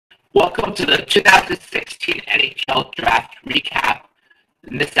Welcome to the 2016 NHL Draft Recap.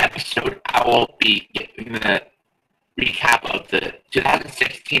 In this episode, I will be giving the recap of the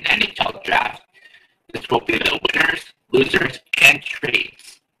 2016 NHL Draft. This will be the winners, losers, and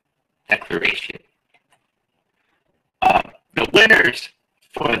trades declaration. The winners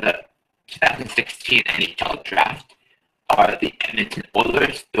for the 2016 NHL Draft are the Edmonton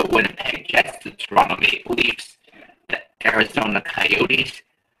Oilers, the Winnipeg Jets, the Toronto Maple Leafs, the Arizona Coyotes,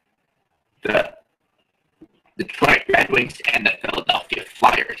 the Detroit Red Wings, and the Philadelphia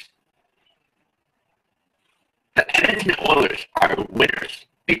Flyers. The Edmonton Oilers are winners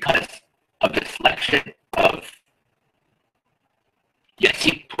because of the selection of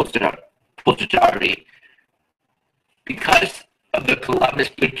Jesse Puljujarvi, because of the Columbus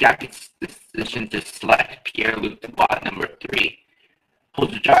Blue Jackets' decision to select Pierre-Luc Dubois number 3.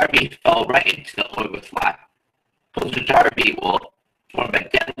 Puljujarvi fell right into the Oilers' lap. Puljujarvi will form a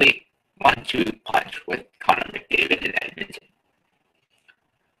deadly 1-2 punch with Connor McDavid in Edmonton.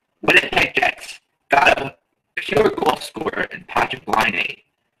 Winnipeg Jets got a pure goal scorer in Patrik Laine.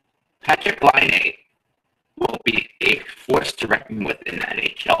 Patrik Laine will be a force to reckon with in the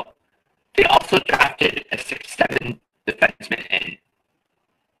NHL. They also drafted a 6'7" defenseman in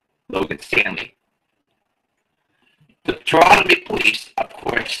Logan Stanley. The Toronto Maple Leafs, of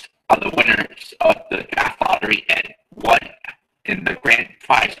course, are the winners of the draft lottery and won in the grand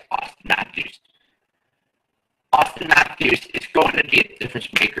prize, Austin Matthews. Austin Matthews is going to be a difference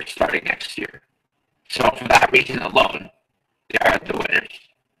maker starting next year. So for that reason alone, they are the winners.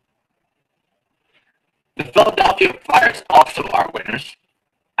 The Philadelphia Flyers also are winners,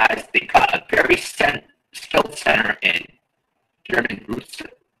 as they got a very skilled center in German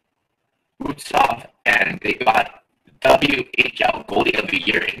Rutsov, and they got WHL Goalie of the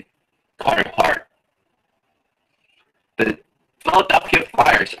Year in Carter Hart. The Philadelphia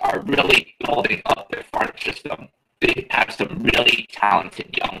Flyers are really building up their farm system. They have some really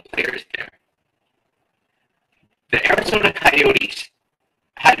talented young players there. The Arizona Coyotes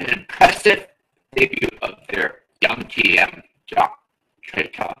had an impressive debut of their young GM, Jakob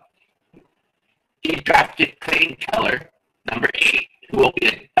Chychurun. He drafted Clayton Keller, number 8, who will be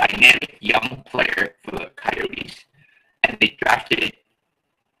a dynamic young player for the Coyotes. And they drafted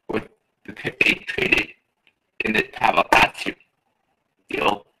with the pick they traded in the Pavel Datsyuk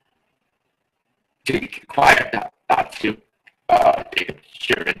deal to acquire Datsyuk, Jakob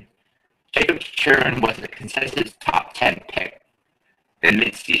Chychurun. Jakob Chychurun was a consensus top 10 pick in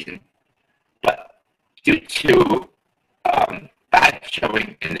midseason, but due to bad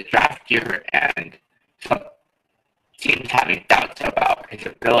showing in the draft year and some teams having doubts about his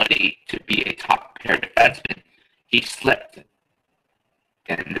ability to be a top pair defenseman, he slipped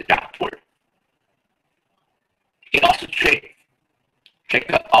in the draft board. He also traded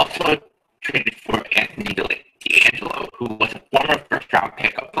for Anthony D'Angelo, who was a former first-round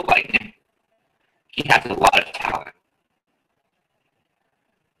pick of the Lightning. He has a lot of talent.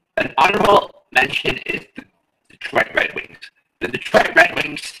 An honorable mention is the Detroit Red Wings. The Detroit Red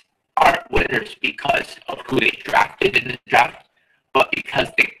Wings aren't winners because of who they drafted in the draft, but because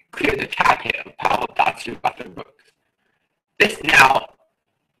they cleared the cap hit of Pavel Datsyuk off their books. This now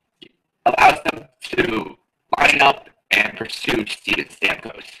allows them to line up and pursue Steven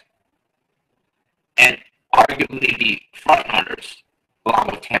Stamkos, and arguably the front runners, along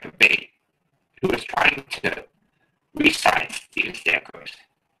with Tampa Bay, who is trying to re-sign Steven Stamkos.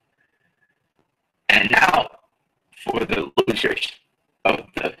 And now for the losers of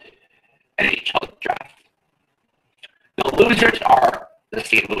the NHL draft. The losers are the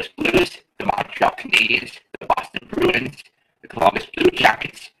St. Louis Blues, the Montreal Canadiens, the Boston Bruins, the Columbus Blue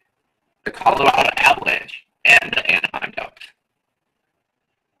Jackets, the Colorado Avalanche, and the Anaheim Ducks.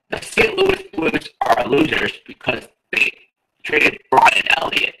 The St. Louis Blues are losers because they traded Brian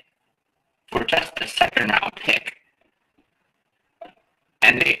Elliott for just a second-round pick,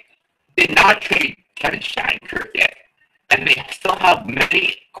 and they did not trade Kevin Steinkirk yet, and they still have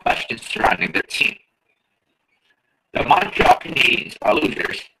many questions surrounding their team. The Montreal Canadiens are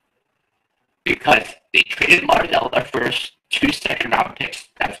losers because they traded Lars Eller for 2 second-round picks.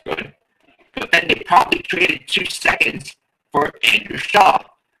 That's good. But then they probably traded 2 seconds for Andrew Shaw,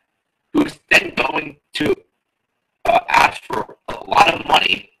 who's then going to ask for a lot of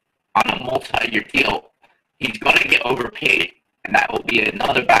money on a multi-year deal. He's going to get overpaid, and that will be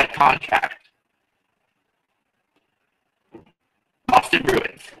another bad contract. Boston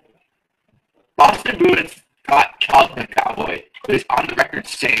Bruins. Boston Bruins got Charles McAvoy, who is on the record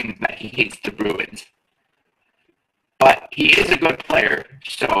saying that he hates the Bruins. But he is a good player,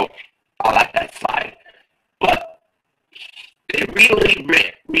 so I'll let that slide. But they really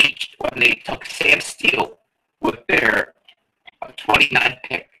reached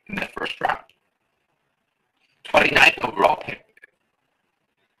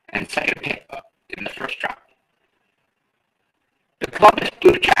Columbus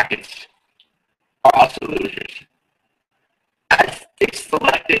Blue Jackets are also losers, as they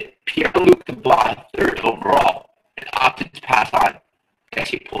selected Pierre-Luc Dubois third overall and opted to pass on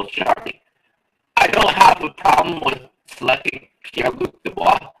Jesse Puljujarvi. I don't have a problem with selecting Pierre-Luc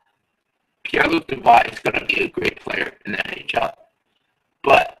Dubois. Pierre-Luc Dubois is going to be a great player in the NHL.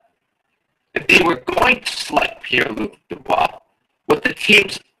 But if they were going to select Pierre-Luc Dubois, with the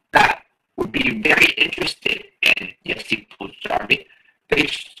teams that would be very interested in Jesse Puljujarvi, they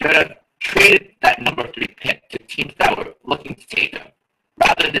should have traded that number 3 pick to teams that were looking to take him,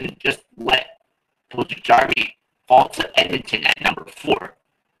 rather than just let Puljujarvi fall to Edmonton at number 4.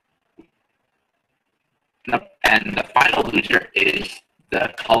 And the final loser is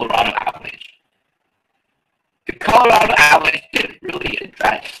the Colorado Avalanche. The Colorado Avalanche didn't really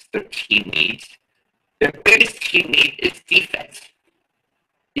address their team needs. Their biggest team need is defense.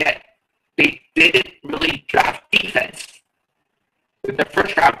 Yet, they didn't really draft defense. With their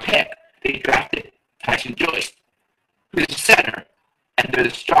first round pick, they drafted Tyson Joyce, who's a center, and they're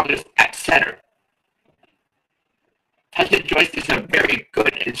the strongest at center. Tyson Joyce is a very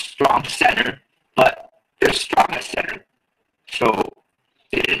good and strong center, but they're strong at center, so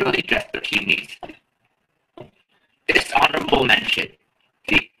they didn't really address their team needs. Dishonorable mention,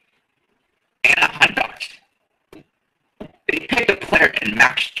 the Anaheim Ducks. They picked a player in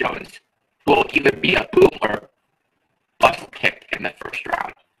Max Jones who will either be a boom or bust pick in the first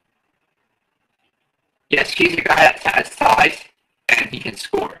round. Yes, he's a guy that has size and he can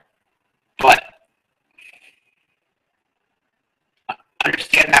score, but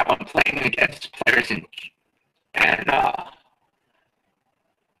understand that when playing against players and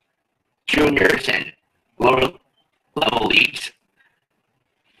juniors and lower level leagues,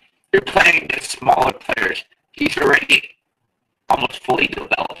 you're playing against smaller players. He's already almost fully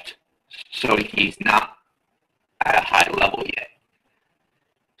developed, so he's not at a high level yet.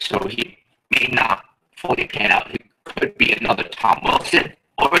 So he may not fully pan out. He could be another Tom Wilson,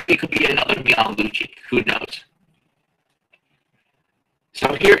 or he could be another Milan Lucic. Who knows?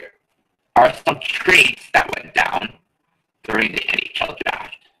 So here are some trades that went down during the NHL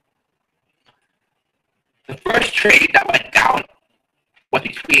draft. The first trade that went down was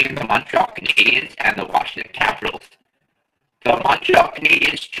between the Montreal Canadiens and the Washington Capitals. The Montreal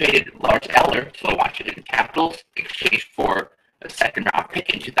Canadiens traded Lars Eller to the Washington Capitals in exchange for a second-round pick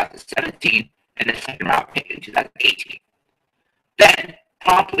in 2017 and a second-round pick in 2018. Then,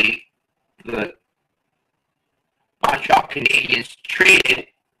 promptly, the Montreal Canadiens traded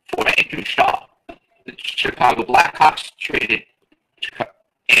for Andrew Shaw. The Chicago Blackhawks traded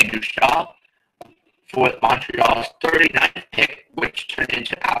Andrew Shaw for Montreal's 39th pick, which turned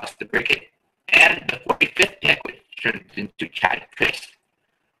into Alex Debrincat, and the 45th pick, which turned into Chad Krys.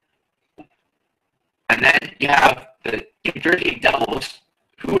 And then you have the New Jersey Devils,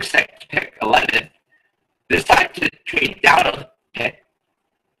 who were set to pick 11th, decided to trade down a pick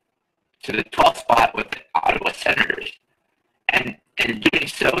to the 12th spot with the Ottawa Senators. And in doing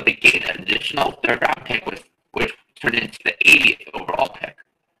so, they gained an additional third-round pick, which turned into the 80th overall pick.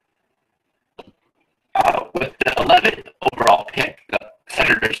 With the 11th overall pick, the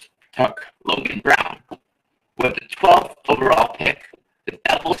Senators took Logan Brown. With the 12th overall pick, the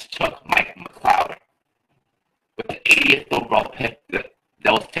Devils took Mike McCleod. With the 80th overall pick, the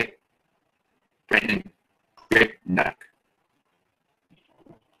Devils took Brandon Gignac.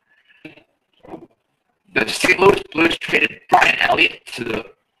 The St. Louis Blues traded Brian Elliott to the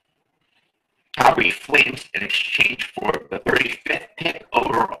Calgary Flames in exchange for the 35th pick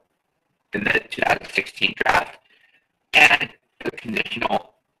overall in the 2016 draft and the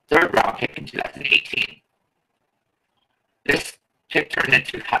conditional third-round pick in 2018. This pick turned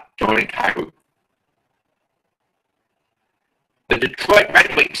into Jordan Kyrou. The Detroit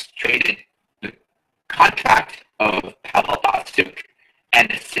Red Wings traded the contract of Pavel Datsyuk and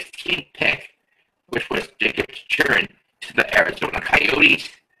the 16th pick, which was Jakob Chychurun, to the Arizona Coyotes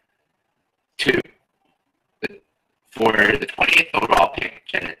for the 20th overall pick,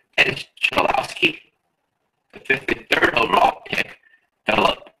 Sholowski, the 53rd overall pick,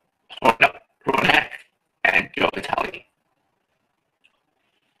 Filip Hronek, and Joe Vitale.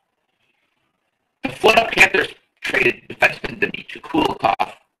 The Florida Panthers traded defenseman Dmitry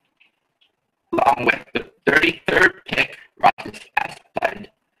Kulikov, along with the 33rd pick, Rasmus Asplund,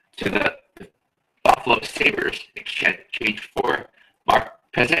 to the Buffalo Sabres in exchange for Mark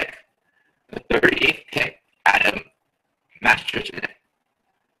Pysyk, the 38th pick, Adam MasCherin,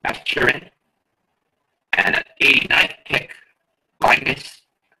 and an 89th pick, Linus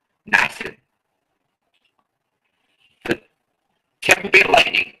Nassen. The Tampa Bay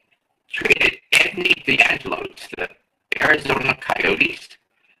Lightning traded Anthony DeAngelo to the Arizona Coyotes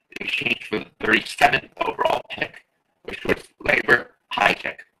 37th overall pick, which was Labor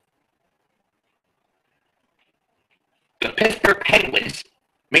Pysyk. The Pittsburgh Penguins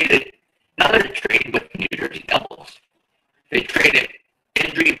made another trade with the New Jersey Devils. They traded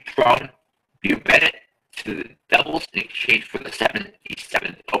injury-prone Bennett to the Devils in exchange for the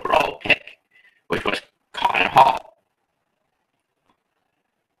 77th overall pick, which was Connor Hall.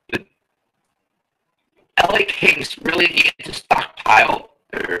 The LA Kings really needed to stockpile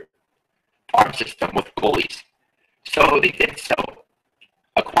their farm system with goalies, so they did so,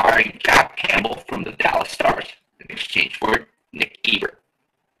 acquiring Jack Campbell from the Dallas Stars in exchange for Nick Eber.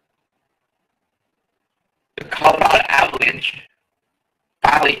 The Colorado Avalanche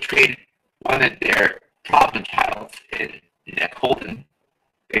finally traded one of their problem childs in Nick Holden.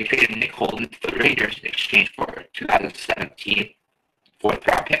 They traded Nick Holden to the Rangers in exchange for a 2017 fourth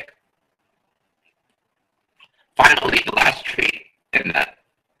round pick. Finally, the last trade in the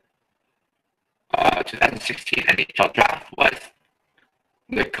 2016 NHL draft was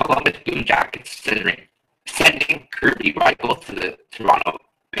the Columbus Blue Jackets sending Kirby Reichel to the Toronto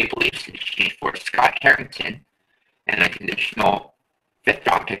Maple Leafs in exchange for Scott Harrington and a conditional fifth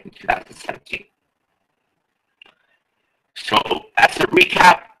round pick in 2017. So that's a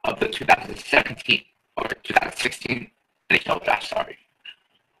recap of the 2017 or 2016 NHL draft. Sorry.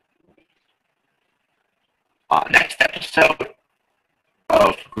 Next episode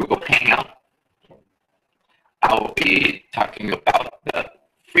of Google Hangout, I will be talking about